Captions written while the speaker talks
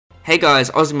Hey guys,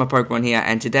 Ozzy my Pokemon here,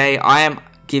 and today I am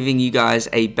giving you guys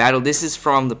a battle. This is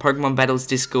from the Pokemon Battles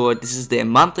Discord. This is their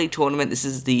monthly tournament. This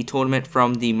is the tournament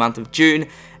from the month of June,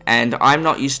 and I'm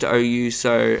not used to OU,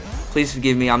 so please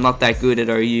forgive me. I'm not that good at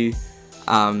OU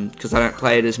because I don't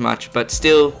play it as much, but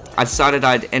still, I decided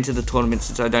I'd enter the tournament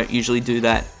since I don't usually do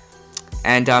that.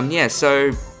 And yeah,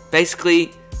 so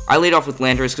basically, I lead off with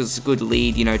Landorus because it's a good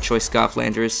lead, you know, Choice Scarf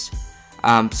Landorus.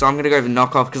 So I'm going to go for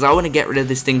knockoff because I want to get rid of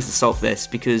this thing's Assault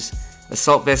Vest, because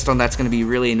Assault Vest on that's going to be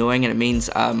really annoying, and it means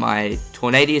my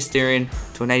Tornadus-Therian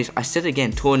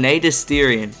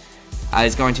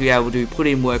is going to be able to put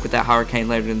in work with that Hurricane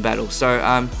later in the battle. So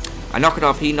I knock it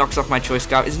off, he knocks off my Choice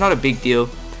Scarf. It's not a big deal,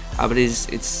 but it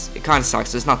kind of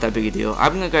sucks, so it's not that big a deal.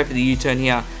 I'm going to go for the U-turn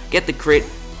here, get the crit.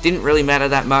 Didn't really matter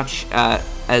that much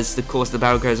as the course of the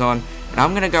battle goes on. And I'm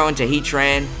going to go into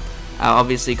Heatran,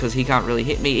 obviously because he can't really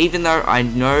hit me, even though I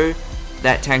know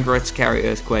that Tangrowths carry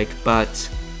Earthquake, but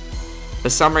for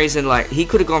some reason, like, he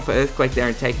could have gone for Earthquake there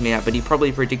and taken me out, but he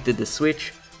probably predicted the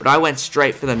switch. But I went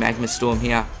straight for the Magma Storm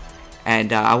here,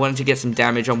 and I wanted to get some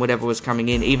damage on whatever was coming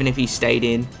in. Even if he stayed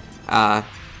in, I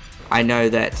know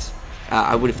that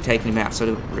I would have taken him out, so I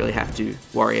didn't really have to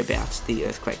worry about the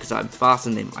Earthquake because I'm faster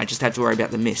than him. I just had to worry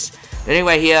about the miss. But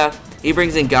anyway, here he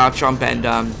brings in Garchomp,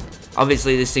 and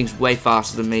obviously this thing's way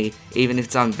faster than me. Even if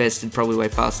it's unvested, probably way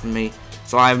faster than me.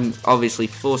 So I'm obviously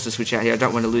forced to switch out here. I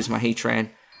don't want to lose my Heatran.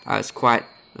 It's quite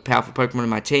a powerful Pokemon in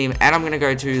my team. And I'm going to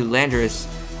go to Landorus,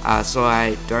 so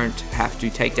I don't have to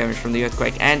take damage from the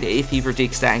Earthquake. And if he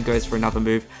predicts that and goes for another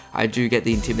move, I do get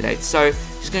the Intimidate. So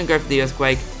just going to go for the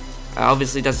Earthquake.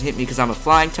 Obviously doesn't hit me because I'm a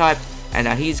flying type, and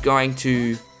he's going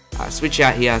to switch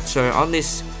out here. So on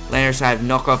this Landorus I have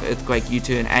Knockoff, Earthquake,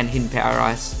 U-turn, and Hidden Power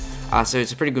Ice. So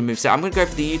it's a pretty good move. So I'm going to go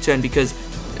for the U-turn because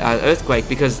Earthquake,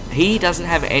 because he doesn't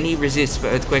have any resist for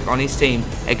Earthquake on his team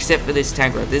except for this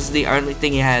Tangrowth. This is the only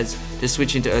thing he has to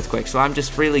switch into Earthquake. So I'm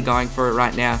just freely going for it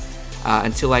right now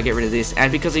until I get rid of this.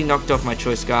 And because he knocked off my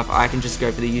Choice Scarf, I can just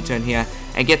go for the U-turn here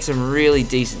and get some really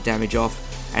decent damage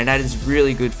off. And that is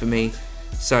really good for me.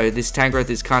 So this Tangrowth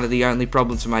is kind of the only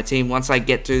problem to my team. Once I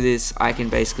get through this, I can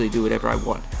basically do whatever I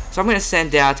want. So I'm going to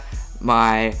send out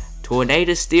my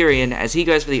Tornadus-Therian as he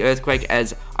goes for the Earthquake,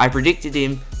 as I predicted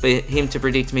him for him to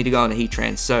predict me to go on a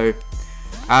Heatran. So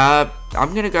I'm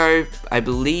going to go, I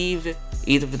believe,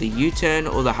 either for the U-turn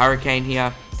or the Hurricane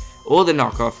here, or the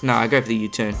knockoff. No, I go for the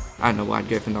U-turn. I don't know why I'd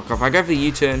go for knockoff. I go for the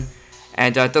U-turn,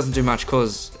 and it doesn't do much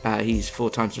because he's 4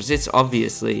 times resist,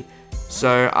 obviously.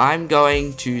 So I'm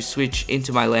going to switch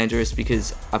into my Landorus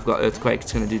because I've got Earthquake,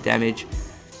 it's going to do damage.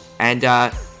 And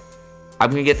I'm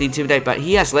going to get the Intimidate, but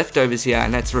he has leftovers here,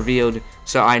 and that's revealed.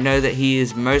 So I know that he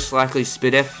is most likely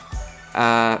Spidef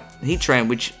Heatran,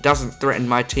 which doesn't threaten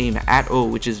my team at all,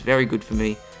 which is very good for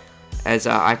me, as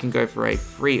I can go for a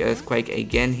free Earthquake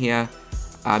again here.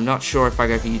 I'm not sure if I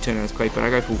go for U-turn Earthquake, but I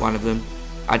go for one of them.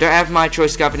 I don't have my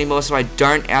Choice Scarf anymore, so I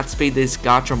don't outspeed this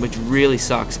Garchomp, which really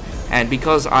sucks. And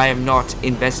because I am not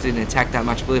invested in attack that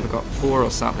much, I believe I got 4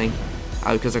 or something,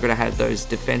 because I've got to have those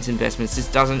defense investments,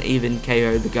 this doesn't even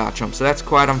KO the Garchomp. So that's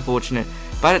quite unfortunate,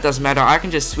 but it doesn't matter. I can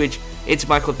just switch into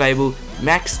my Clefable,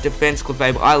 max defense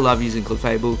Clefable. I love using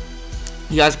Clefable.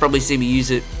 You guys probably see me use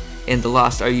it in the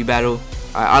last OU battle.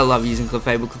 I love using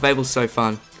Clefable. Clefable's so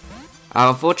fun.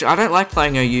 Unfortunately, I don't like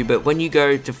playing OU, but when you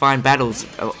go to find battles,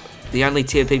 the only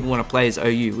tier people want to play is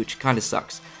OU, which kind of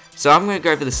sucks. So I'm going to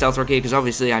go for the Stealth Rock here because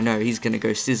obviously I know he's going to go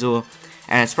Scizor,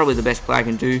 and it's probably the best play I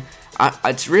can do.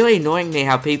 It's really annoying me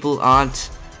how people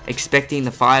aren't expecting the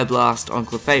Fire Blast on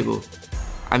Clefable.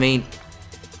 I mean,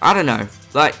 I don't know.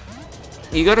 Like,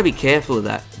 you got to be careful of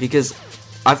that because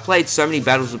I've played so many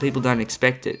battles where people don't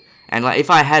expect it, and like if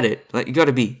I had it, like you got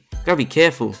to be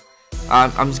careful.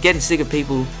 I'm just getting sick of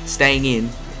people staying in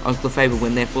on Clefable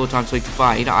when they're 4 times weak to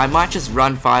fire. You know, I might just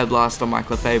run Fire Blast on my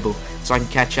Clefable so I can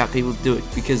catch up people to do it,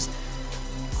 because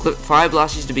Fire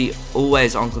Blast used to be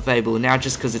always on Clefable, and now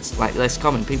just because it's like less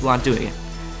common, people aren't doing it.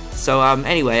 So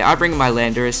anyway, I bring in my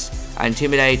Landorus.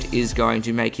 Intimidate is going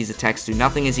to make his attacks do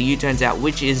nothing as he U-turns out,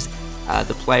 which is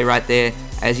the play right there,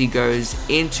 as he goes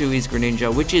into his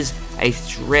Greninja, which is a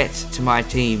threat to my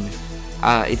team.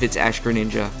 If it's Ash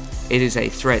Greninja, it is a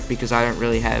threat because I don't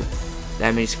really have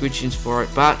that many Squidgens for it,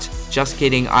 but just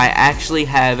kidding, I actually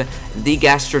have the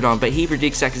Gastrodon, but he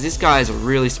predicts that because this guy is a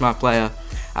really smart player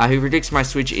who predicts my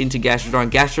switch into Gastrodon.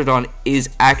 Gastrodon is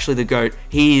actually the GOAT.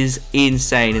 He is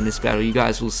insane in this battle, you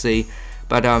guys will see.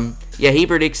 But yeah, he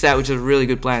predicts that, which is a really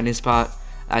good play on his part.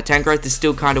 Tangrowth is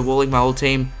still kind of walling my whole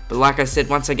team, but like I said,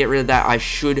 once I get rid of that, I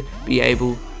should be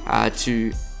able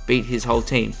to beat his whole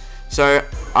team. So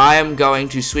I am going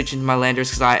to switch into my Landorus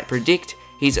because I predict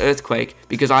his Earthquake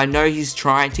because I know he's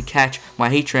trying to catch my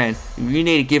Heatran. You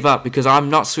need to give up because I'm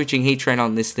not switching Heatran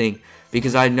on this thing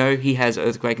because I know he has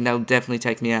Earthquake and that'll definitely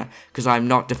take me out because I'm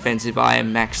not defensive. I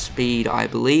am max speed, I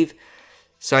believe.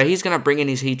 So he's going to bring in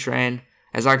his Heatran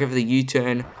as I go for the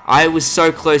U-turn. I was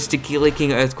so close to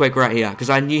clicking Earthquake right here because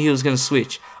I knew he was going to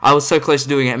switch. I was so close to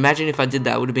doing it. Imagine if I did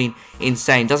that. It would have been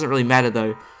insane. Doesn't really matter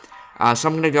though. So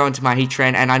I'm going to go into my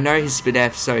Heatran, and I know his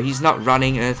Spidef, so he's not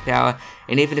running Earth Power,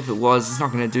 and even if it was, it's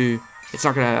not going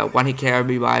to one-hit KO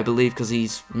me, I believe, because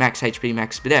he's max HP,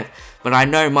 max Spidef. But I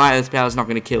know my Earth Power is not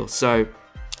going to kill, so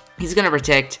he's going to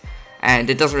protect, and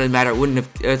it doesn't really matter.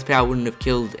 Earth Power wouldn't have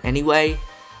killed anyway.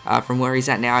 From where he's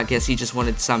at now, I guess he just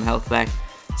wanted some health back.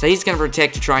 So he's going to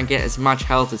protect to try and get as much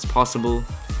health as possible,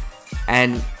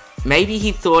 and maybe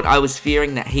he thought I was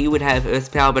fearing that he would have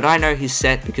Earth Power, but I know his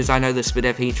set because I know the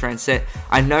Spidef Heatran set.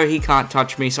 I know he can't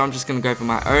touch me, so I'm just going to go for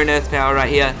my own Earth Power right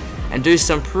here and do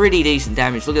some pretty decent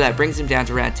damage. Look at that, brings him down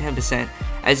to around 10%.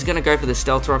 As he's going to go for the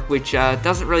Stealth Rock, which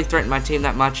doesn't really threaten my team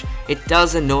that much. It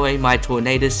does annoy my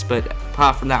Tornadus, but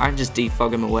apart from that, I can just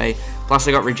defog him away. Plus,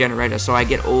 I got Regenerator, so I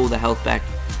get all the health back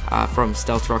from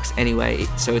Stealth Rocks anyway,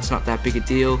 so it's not that big a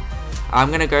deal. I'm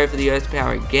going to go for the Earth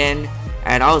Power again.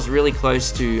 And I was really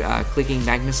close to clicking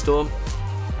Magma Storm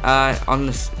on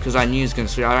this because I knew he was going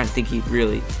to switch. I don't think he'd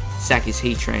really sack his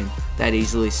Heatran that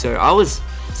easily. So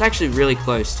it's actually really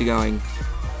close to going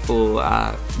for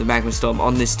the Magma Storm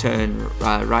on this turn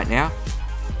right now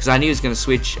because I knew he was going to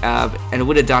switch, and it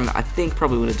would have done. I think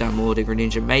probably would have done more to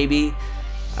Greninja. Maybe.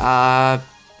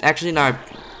 Actually, no.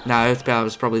 Earth Power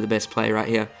was probably the best play right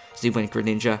here because he went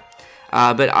Greninja.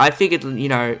 But I figured, you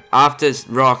know, after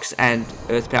Rocks and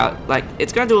Earth Power, like,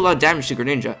 it's going to do a lot of damage to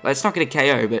Greninja. Like, it's not going to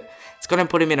KO, but it's going to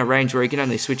put him in a range where he can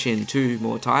only switch in 2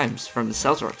 more times from the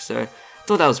Stealth Rock. So, I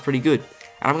thought that was pretty good.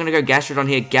 And I'm going to go Gastrodon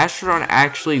here. Gastrodon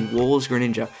actually walls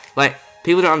Greninja. Like,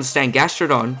 people don't understand,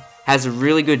 Gastrodon has a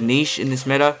really good niche in this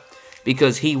meta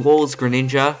because he walls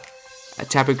Greninja,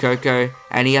 Tapu Koko,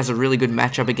 and he has a really good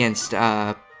matchup against,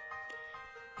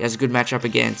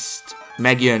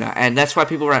 Magiona, and that's why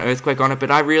people run Earthquake on it, but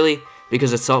I really,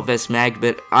 because it's Assault Vest Mag,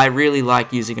 but I really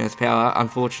like using Earth Power.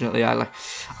 Unfortunately, I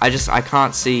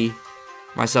can't see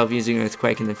myself using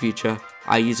Earthquake in the future.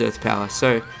 I use Earth Power.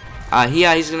 So,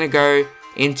 here he's going to go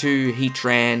into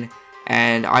Heatran,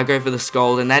 and I go for the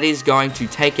Scold, and that is going to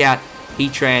take out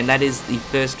Heatran. That is the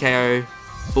first KO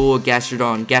for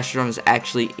Gastrodon. Gastrodon is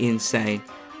actually insane.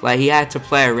 Like, he had to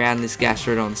play around this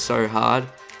Gastrodon so hard.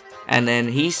 And then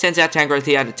he sends out Tangrowth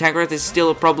here. Tangrowth is still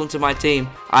a problem to my team.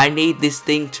 I need this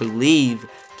thing to leave.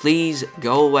 Please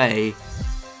go away.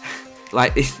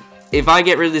 Like, if I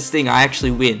get rid of this thing, I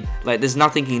actually win. Like, there's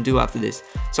nothing he can do after this.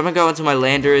 So I'm going to go into my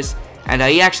Landorus. And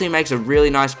he actually makes a really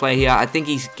nice play here. I think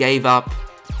he gave up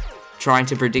trying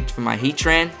to predict for my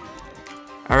Heatran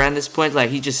around this point.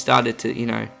 Like, he just started to, you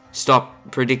know,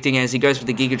 stop predicting as he goes for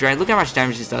the Giga Drain. Look how much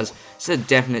damage this does. It's a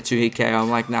definite 2-hit KO. I'm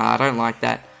like, nah, I don't like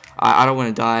that. I don't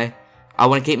want to die. I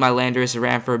want to keep my Landorus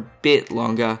around for a bit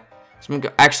longer. So I'm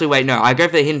actually, wait, no. I go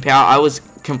for the Hidden Power. I was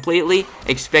completely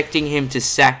expecting him to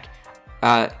sack...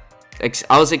 I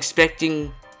was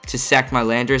expecting to sack my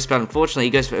Landorus, but unfortunately he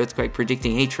goes for Earthquake,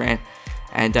 predicting Heatran.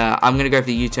 And I'm going to go for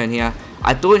the U-turn here.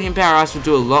 I thought Hidden Power Ice would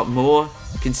do a lot more,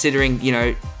 considering, you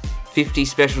know, 50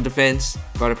 special defense.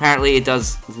 But apparently it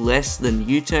does less than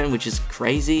U-turn, which is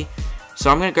crazy. So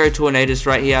I'm going to go Tornadus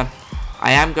right here.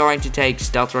 I am going to take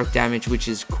Stealth Rock damage, which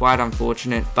is quite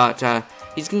unfortunate, but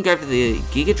he's going to go for the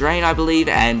Giga Drain, I believe,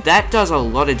 and that does a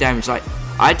lot of damage. Like,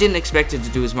 I didn't expect it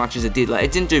to do as much as it did. Like,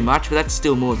 it didn't do much, but that's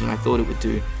still more than I thought it would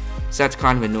do. So that's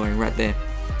kind of annoying right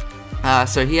there.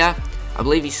 So here, I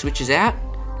believe he switches out,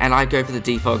 and I go for the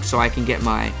Defog so I can get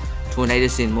my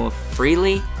Tornadus in more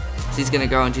freely. So he's going to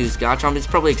go into his Garchomp. He's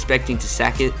probably expecting to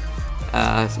sack it,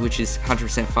 which is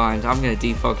 100% fine. I'm going to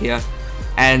Defog here,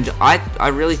 and I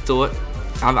really thought...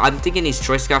 I'm thinking he's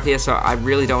Choice Scarf here, so I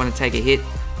really don't want to take a hit.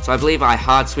 So I believe I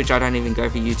hard switch. I don't even go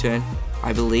for U-turn.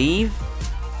 I believe.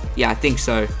 Yeah, I think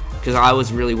so. Because I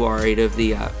was really worried of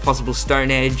the possible Stone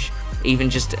Edge.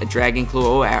 Even just a Dragon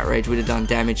Claw or Outrage would have done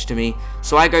damage to me.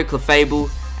 So I go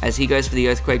Clefable as he goes for the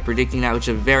Earthquake, predicting that, which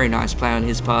is a very nice play on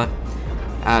his part.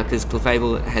 Because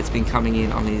Clefable has been coming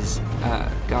in on his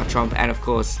Garchomp. And of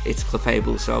course, it's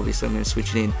Clefable, so obviously I'm going to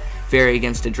switch it in. Fairy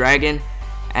against a Dragon.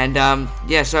 And,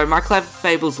 yeah, so my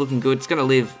Clefable's looking good. It's going to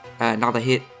live another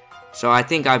hit. So I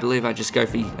believe I just go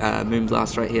for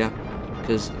Moonblast right here.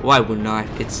 Because why wouldn't I?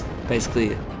 It's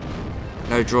basically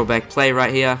no drawback play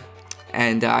right here.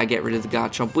 And I get rid of the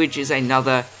Garchomp, which is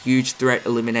another huge threat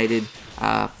eliminated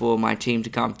for my team to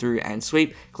come through and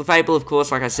sweep. Clefable, of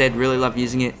course, like I said, really love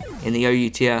using it in the OU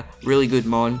tier. Really good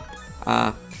mon.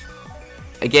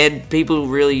 again, people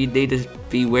really need to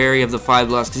be wary of the Fire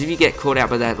Blast, because if you get caught out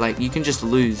by that, like, you can just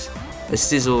lose. The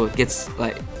Sizzle gets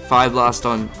like Fire Blast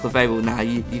on Clefable, nah,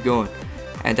 you're gone.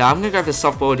 And I'm gonna go for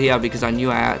Softball here because I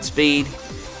knew I outspeed,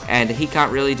 and he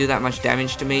can't really do that much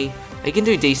damage to me. He can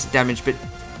do decent damage, but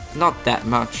not that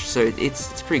much, so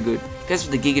it's pretty good. Goes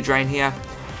for the Giga Drain here,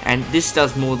 and this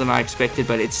does more than I expected,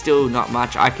 but it's still not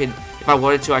much. I could, if I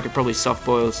wanted to, I could probably Soft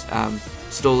Boil,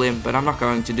 stall him, but I'm not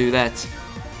going to do that.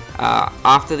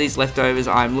 After these leftovers,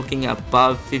 I'm looking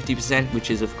above 50%,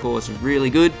 which is of course really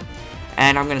good.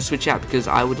 And I'm going to switch out because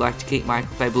I would like to keep my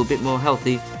Clefable a bit more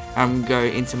healthy. I'm going to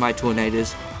go into my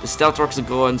Tornadors. The Stealth Rocks are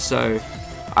gone, so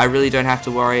I really don't have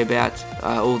to worry about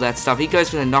all that stuff. He goes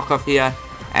for the knockoff here,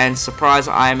 and surprise,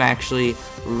 I'm actually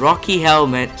Rocky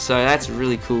Helmet, so that's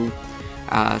really cool.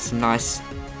 Some nice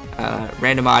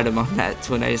random item on that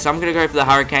Tornado. So I'm going to go for the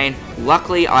Hurricane.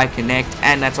 Luckily, I connect,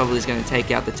 and that's obviously going to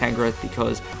take out the Tangrowth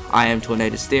because I am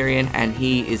Tornadus Therian, and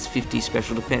he is 50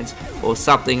 special defense or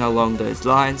something along those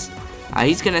lines.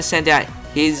 He's going to send out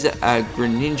his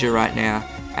Greninja right now,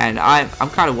 and I'm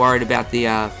kind of worried about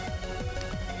the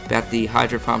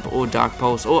Hydro Pump or Dark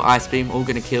Pulse or Ice Beam, all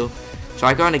going to kill. So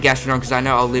I go into Gastrodon because I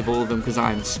know I'll live all of them because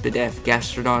I'm Spadef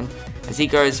Gastrodon. As he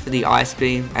goes for the Ice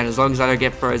Beam, and as long as I don't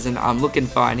get frozen, I'm looking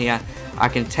fine here. I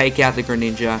can take out the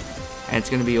Greninja, and it's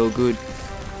going to be all good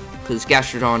because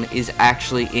Gastrodon is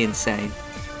actually insane.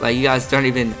 Like, you guys don't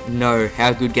even know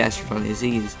how good Gastrodon is.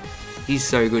 He's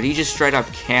so good. He just straight up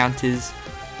counters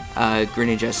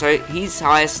Greninja. So his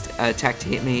highest attack to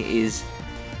hit me is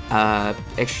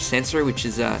Extra Sensory, which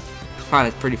is kind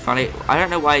of pretty funny. I don't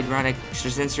know why he'd run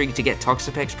Extra Sensory to get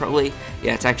Toxapex probably.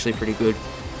 Yeah, it's actually pretty good.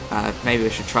 Maybe I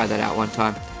should try that out one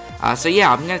time. So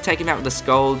yeah, I'm going to take him out with the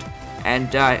Scold, and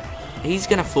he's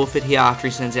going to forfeit here after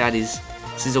he sends out his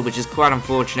Sizzle, which is quite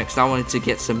unfortunate because I wanted to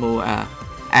get some more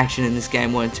action in this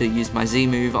game. Wanted to use my Z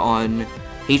move on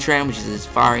Heatran, which is his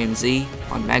Fire EMZ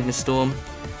on Magnastorm.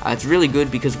 It's really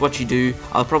good because what you do,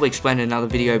 I'll probably explain in another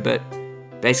video, but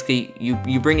basically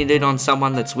you bring it in on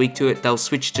someone that's weak to it, they'll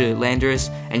switch to Landorus,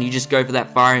 and you just go for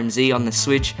that Fire EMZ on the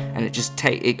switch, and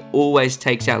it always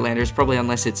takes out Landorus, probably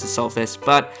unless it's a Solfest.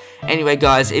 But anyway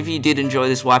guys, if you did enjoy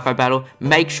this Wi-Fi battle,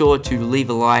 make sure to leave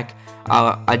a like.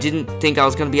 I didn't think I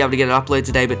was going to be able to get it uploaded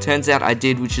today, but turns out I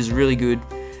did, which is really good.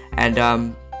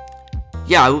 And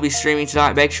yeah, I will be streaming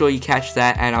tonight. Make sure you catch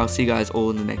that, and I'll see you guys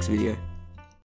all in the next video.